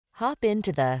Hop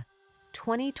into the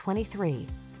 2023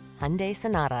 Hyundai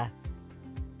Sonata.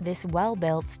 This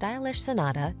well-built, stylish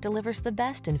Sonata delivers the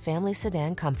best in family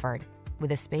sedan comfort.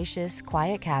 With a spacious,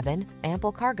 quiet cabin,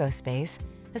 ample cargo space,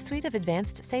 a suite of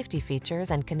advanced safety features,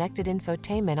 and connected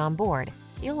infotainment on board,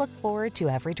 you'll look forward to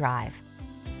every drive.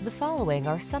 The following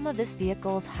are some of this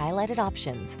vehicle's highlighted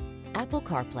options: Apple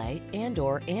CarPlay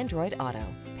and/or Android Auto,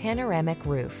 panoramic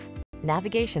roof,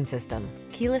 navigation system,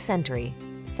 keyless entry,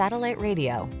 satellite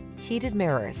radio, heated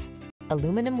mirrors,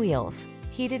 aluminum wheels,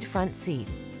 heated front seat,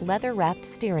 leather-wrapped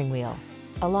steering wheel,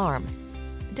 alarm.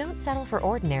 Don't settle for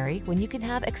ordinary when you can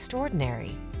have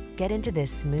extraordinary. Get into this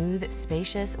smooth,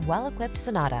 spacious, well-equipped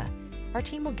Sonata. Our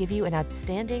team will give you an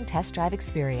outstanding test drive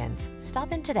experience.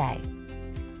 Stop in today.